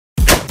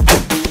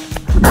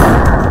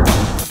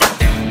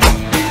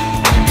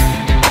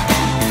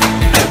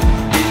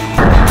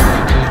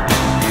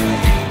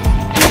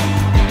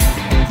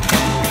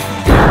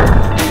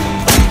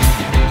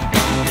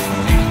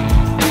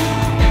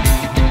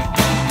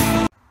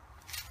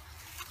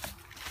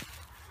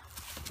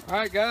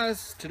Alright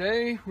guys,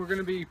 today we're going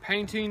to be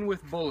painting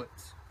with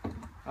bullets.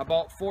 I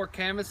bought 4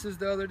 canvases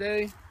the other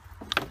day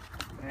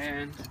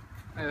and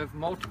I have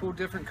multiple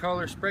different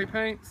color spray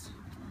paints.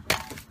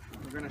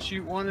 We're going to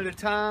shoot one at a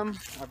time.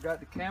 I've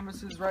got the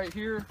canvases right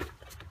here.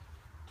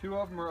 2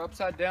 of them are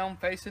upside down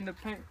facing the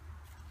paint.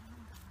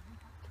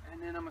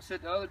 And then I'm going to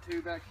set the other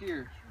 2 back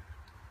here.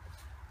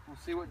 We'll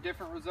see what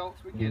different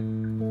results we get.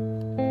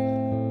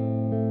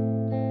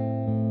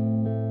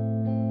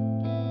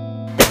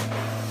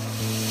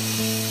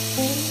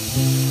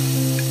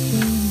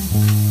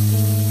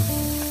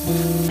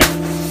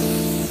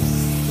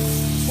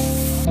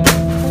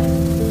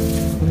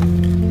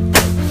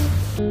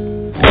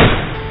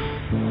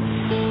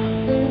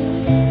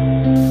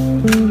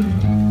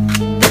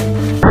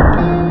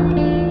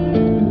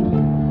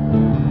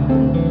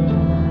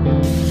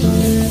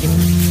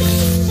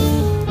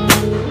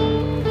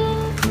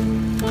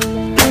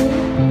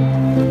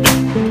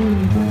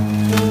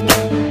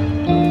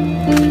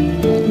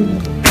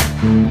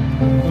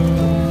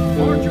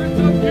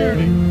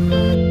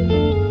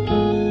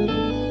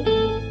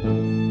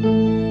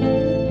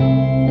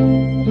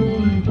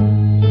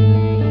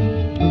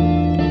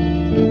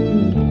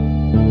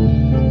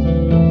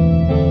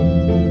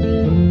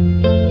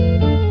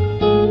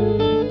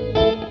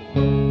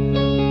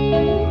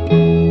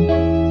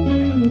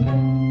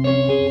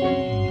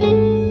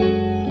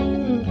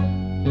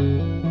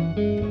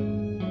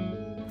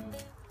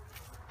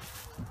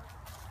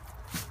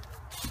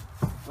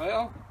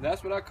 Well,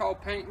 that's what I call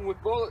painting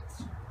with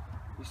bullets.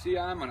 You see,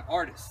 I'm an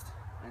artist,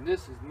 and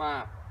this is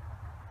my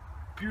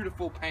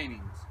beautiful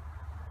paintings.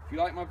 If you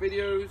like my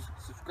videos,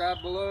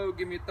 subscribe below,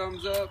 give me a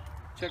thumbs up,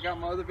 check out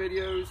my other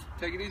videos.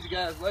 Take it easy,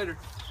 guys. Later.